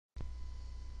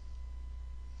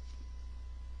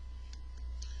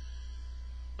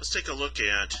Let's take a look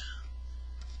at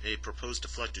a proposed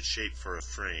deflected shape for a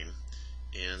frame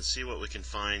and see what we can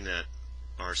find that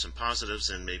are some positives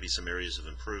and maybe some areas of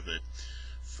improvement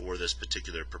for this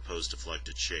particular proposed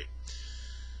deflected shape.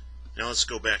 Now let's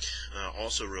go back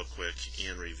also real quick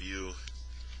and review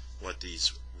what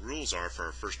these rules are for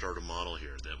our first order model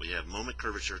here. That we have moment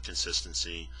curvature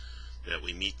consistency, that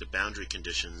we meet the boundary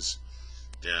conditions,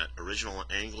 that original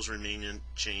angles remain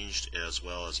unchanged, as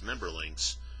well as member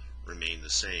lengths remain the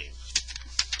same.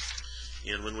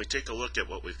 And when we take a look at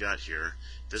what we've got here,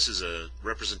 this is a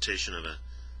representation of a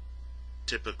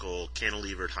typical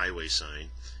cantilevered highway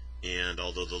sign, and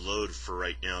although the load for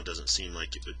right now doesn't seem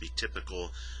like it would be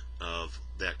typical of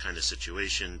that kind of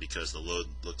situation because the load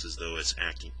looks as though it's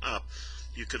acting up,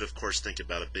 you could of course think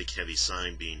about a big heavy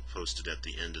sign being posted at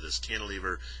the end of this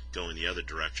cantilever going the other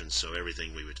direction, so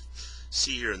everything we would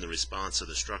see here in the response of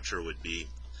the structure would be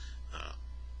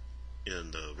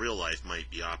in the real life might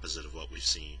be opposite of what we've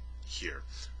seen here,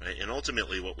 right? And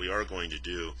ultimately what we are going to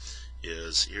do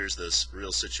is, here's this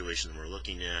real situation that we're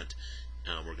looking at.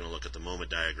 We're going to look at the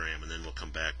moment diagram, and then we'll come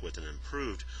back with an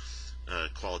improved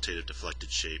qualitative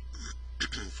deflected shape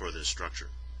for this structure.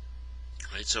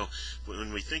 Right, so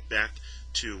when we think back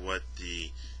to what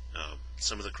the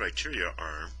some of the criteria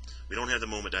are, we don't have the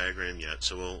moment diagram yet,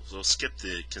 so we'll skip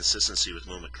the consistency with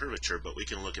moment curvature, but we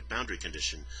can look at boundary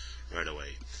condition right away.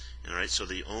 All right, so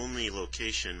the only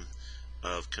location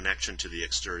of connection to the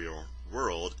exterior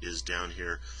world is down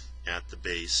here at the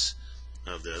base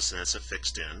of this, and that's a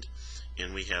fixed end,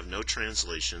 and we have no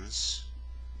translations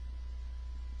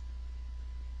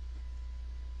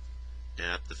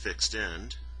at the fixed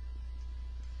end,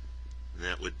 and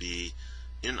that would be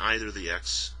in either the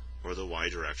X or the Y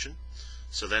direction,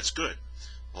 so that's good.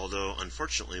 Although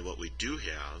unfortunately what we do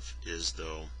have is,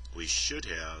 though, we should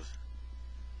have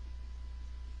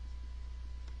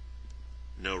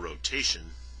no rotation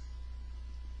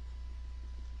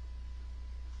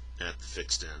at the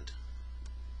fixed end,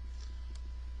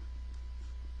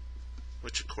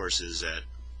 which of course is at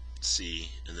C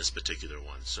in this particular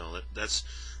one. So that's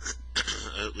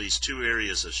at least two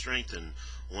areas of strength and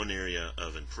one area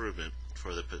of improvement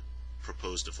for the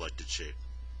proposed deflected shape.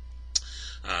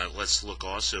 Let's look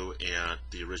also at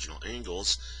the original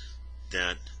angles,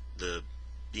 that the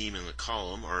beam and the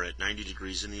column are at 90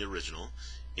 degrees in the original,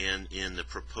 and in the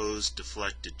proposed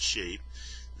deflected shape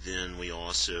then we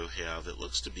also have, it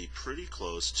looks to be pretty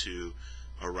close to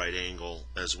a right angle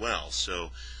as well.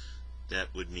 So that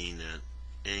would mean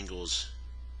that angles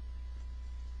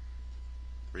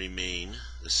remain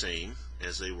the same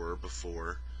as they were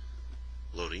before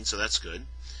loading, so that's good.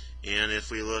 And if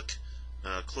we look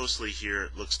closely here,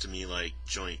 it looks to me like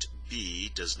joint B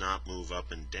does not move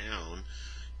up and down.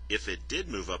 If it did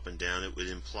move up and down, it would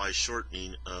imply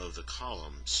shortening of the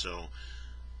column. So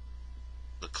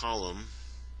the column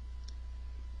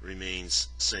remains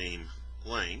same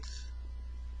length.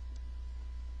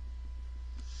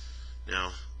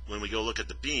 Now when we go look at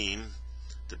the beam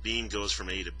goes from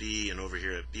A to B, and over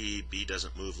here at B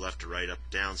doesn't move left to right, up,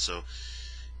 down. So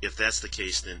if that's the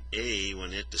case, then A,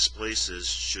 when it displaces,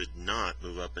 should not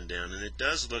move up and down. And it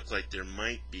does look like there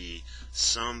might be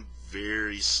some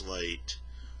very slight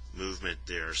movement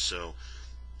there. So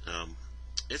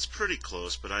it's pretty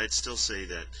close, but I'd still say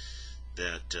that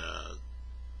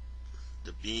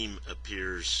the beam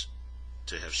appears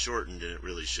to have shortened, and it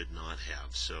really should not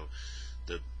have. So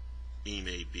the beam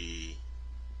AB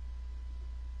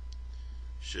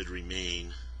should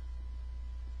remain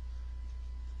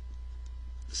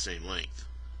the same length.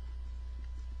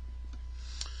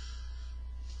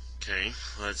 Okay,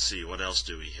 let's see, what else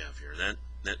do we have here?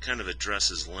 That kind of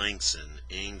addresses lengths and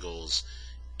angles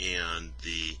and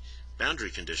the boundary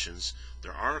conditions.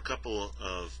 There are a couple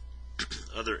of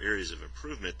other areas of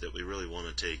improvement that we really want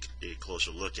to take a closer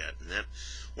look at, and that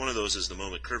one of those is the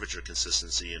moment curvature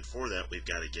consistency, and for that we've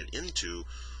got to get into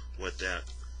what that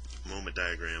moment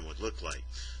diagram would look like.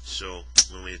 So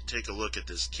when we take a look at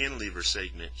this cantilever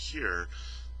segment here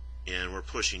and we're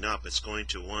pushing up, it's going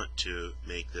to want to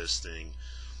make this thing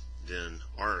then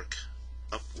arc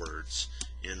upwards,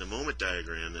 and the moment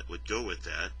diagram that would go with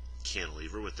that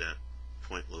cantilever with that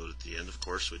point load at the end, of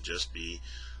course, would just be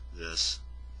this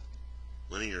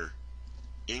linear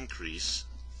increase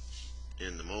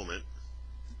in the moment,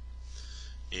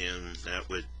 and that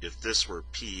would, if this were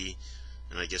P,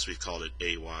 and I guess we've called it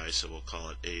AY, so we'll call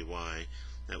it AY,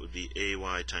 that would be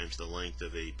AY times the length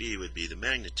of AB would be the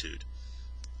magnitude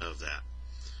of that.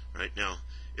 Right, now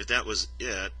if that was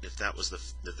it, if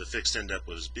the fixed end up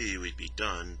was B, we'd be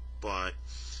done, but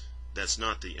that's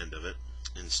not the end of it.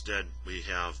 Instead we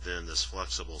have then this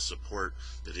flexible support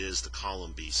that is the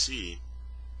column BC,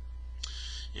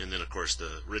 and then of course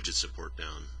the rigid support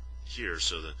down here.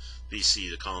 So the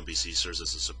BC, the column BC, serves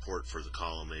as a support for the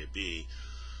column AB.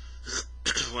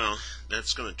 Well,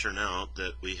 that's going to turn out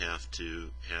that we have to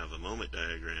have a moment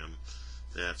diagram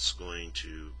that's going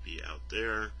to be out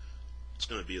there. It's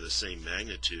going to be the same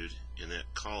magnitude, and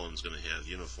that column is going to have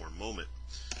uniform moment,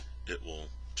 it will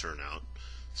turn out.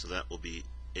 So that will be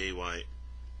AY,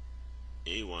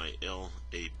 AYL,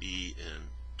 AB in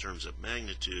terms of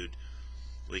magnitude.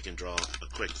 We can draw a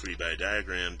quick 3-by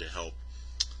diagram to help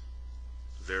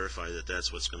verify that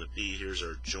that's what's going to be. Here's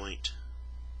our joint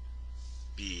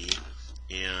B,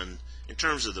 and in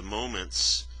terms of the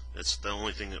moments, that's the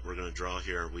only thing that we're going to draw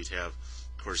here. We'd have,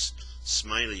 of course,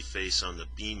 smiley face on the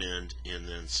beam end, and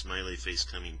then smiley face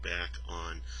coming back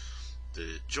on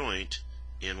the joint,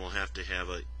 and we'll have to have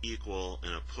an equal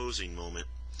and opposing moment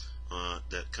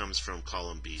that comes from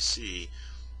column BC.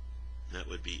 That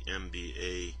would be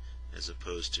MBA as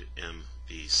opposed to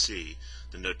MBC.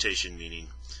 The notation meaning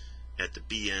at the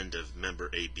B end of member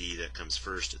AB, that comes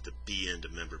first, at the B end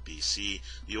of member BC.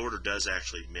 The order does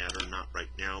actually matter, not right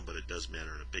now, but it does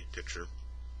matter in a big picture.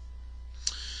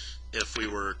 If we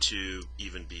were to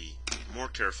even be more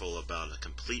careful about a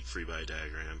complete 3-by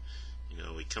diagram, you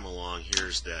know, we come along,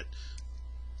 here's that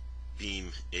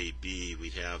beam AB, we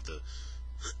have the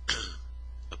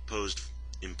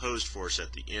imposed force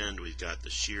at the end, we've got the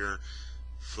shear,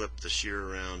 flip the shear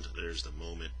around, there's the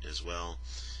moment as well,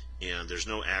 and there's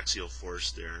no axial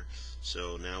force there.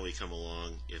 So now we come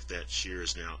along, if that shear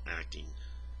is now acting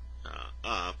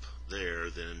up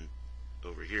there, then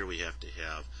over here we have to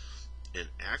have an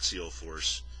axial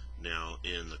force now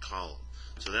in the column.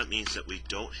 So that means that we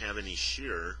don't have any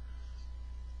shear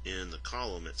in the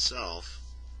column itself,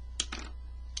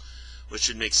 which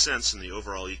should make sense in the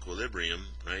overall equilibrium,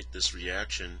 right? This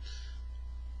reaction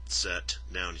set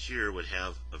down here would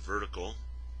have a vertical,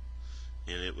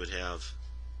 and it would have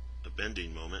a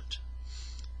bending moment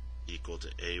equal to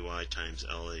AY times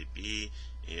LAB,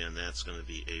 and that's going to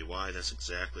be AY. That's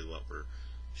exactly what we're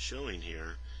showing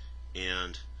here.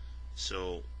 And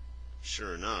so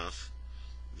sure enough,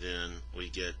 then we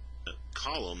get a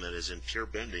column that is in pure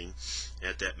bending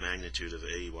at that magnitude of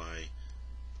AY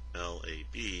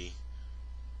LAB,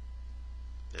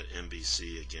 that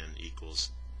MBC again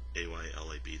equals AY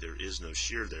LAB. There is no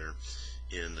shear there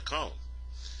in the column,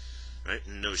 right?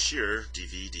 And no shear,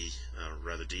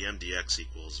 rather dm dx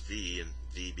equals V, and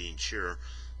V being shear,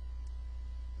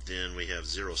 then we have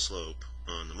zero slope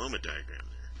on the moment diagram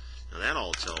there. Now that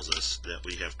all tells us that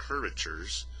we have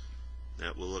curvatures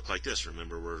that will look like this.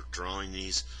 Remember, we're drawing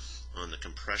these on the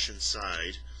compression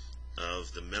side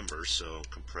of the member, so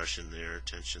compression there,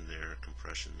 tension there,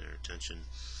 compression there, tension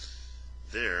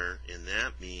there, and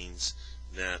that means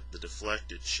that the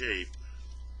deflected shape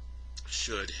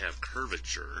should have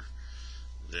curvature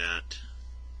that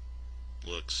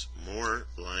looks more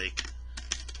like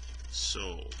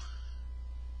so.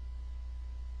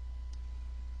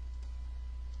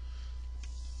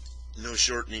 No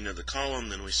shortening of the column,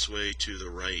 then we sway to the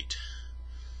right.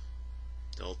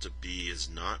 Delta B is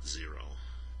not 0.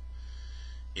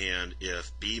 And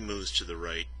if B moves to the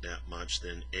right that much,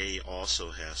 then A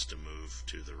also has to move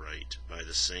to the right by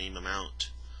the same amount.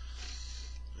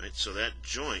 Right, so that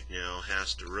joint now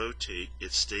has to rotate.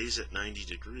 It stays at 90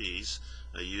 degrees.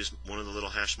 I used one of the little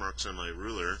hash marks on my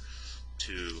ruler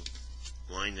to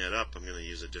line that up. I'm going to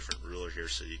use a different ruler here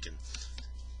so you can,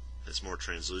 it's more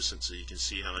translucent, so you can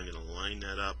see how I'm going to line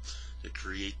that up to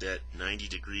create that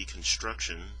 90-degree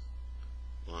construction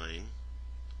line,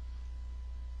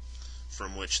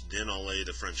 from which then I'll lay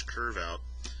the French curve out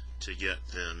to get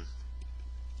then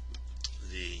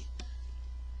the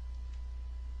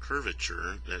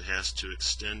curvature that has to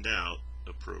extend out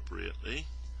appropriately.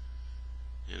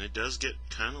 And it does get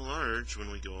kind of large when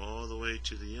we go all the way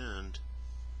to the end.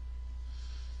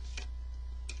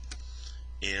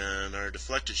 And our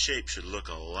deflected shape should look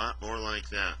a lot more like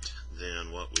that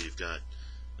than what we've got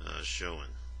showing.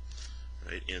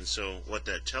 Right? And so what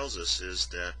that tells us is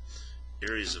that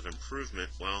areas of improvement,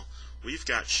 well, we've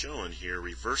got shown here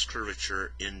reverse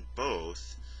curvature in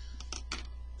both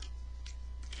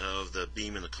of the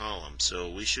beam and the column, so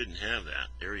we shouldn't have that.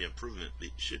 Area improvement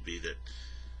should be that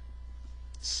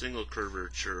single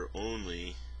curvature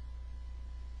only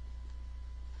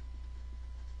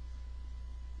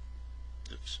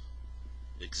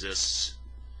exists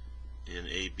in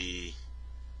AB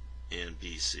and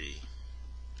BC.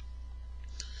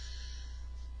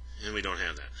 And we don't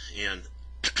have that. And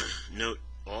note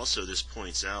also, this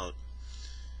points out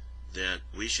that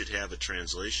we should have a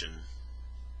translation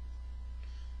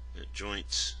that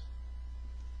joints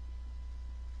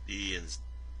B and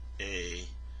A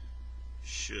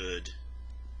should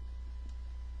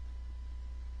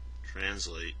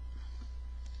translate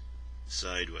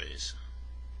sideways,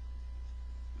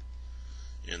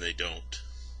 and they don't.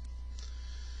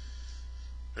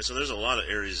 And so there's a lot of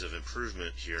areas of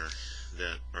improvement here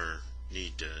that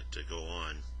need to go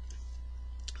on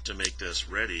to make this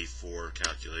ready for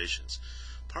calculations.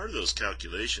 Part of those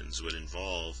calculations would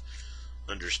involve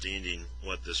understanding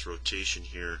what this rotation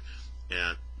here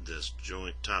at this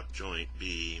top joint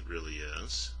B really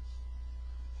is.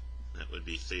 That would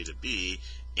be theta B,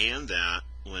 and that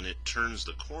when it turns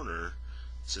the corner,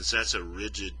 since that's a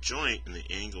rigid joint and the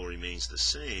angle remains the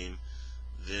same,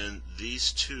 then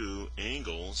these two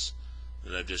angles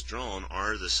that I've just drawn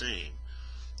are the same.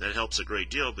 That helps a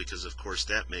great deal because of course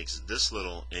that makes this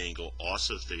little angle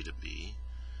also theta B,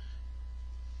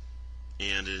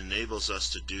 and it enables us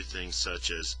to do things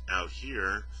such as out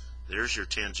here, there's your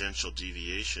tangential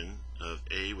deviation of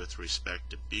A with respect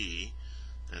to B.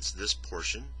 That's this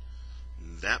portion.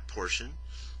 That portion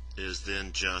is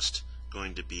then just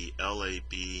going to be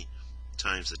LAB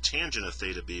times the tangent of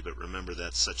theta B, but remember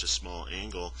that's such a small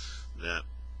angle that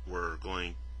we're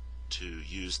going to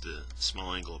use the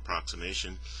small angle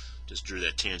approximation. Just drew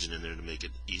that tangent in there to make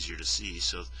it easier to see.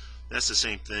 So that's the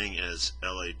same thing as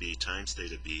LAB times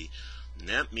theta B, and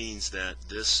that means that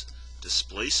this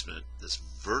displacement, this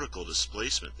vertical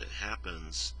displacement that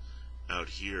happens out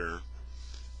here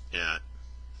at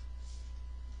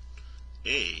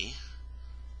A,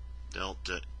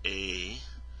 delta A,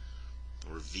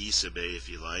 or V sub A if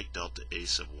you like, delta A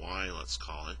sub Y let's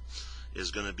call it,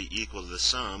 is going to be equal to the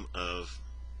sum of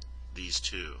these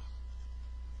two.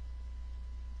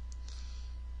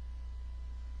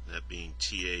 That being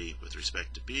TA with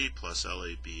respect to B plus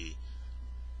LAB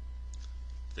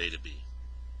theta B.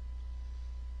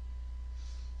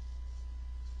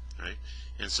 Right?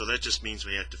 And so that just means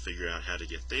we have to figure out how to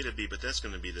get theta B, but that's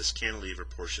going to be this cantilever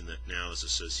portion that now is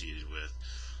associated with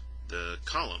the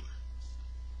column.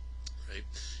 Right?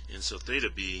 And so theta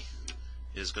B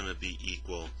is going to be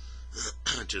equal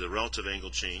to the relative angle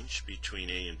change between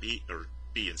A and B, or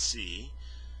B and C,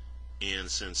 and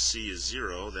since C is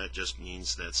 0, that just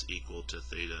means that's equal to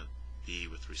theta B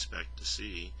with respect to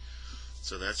C.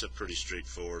 So that's a pretty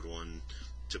straightforward one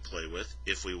to play with.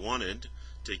 If we wanted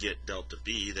to get delta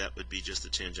B, that would be just the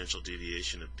tangential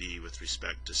deviation of B with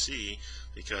respect to C,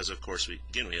 because of course we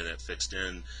have that fixed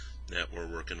end that we're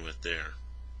working with there.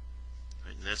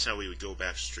 Right? And that's how we would go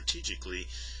back strategically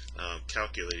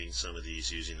calculating some of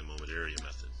these using the moment area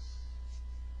method.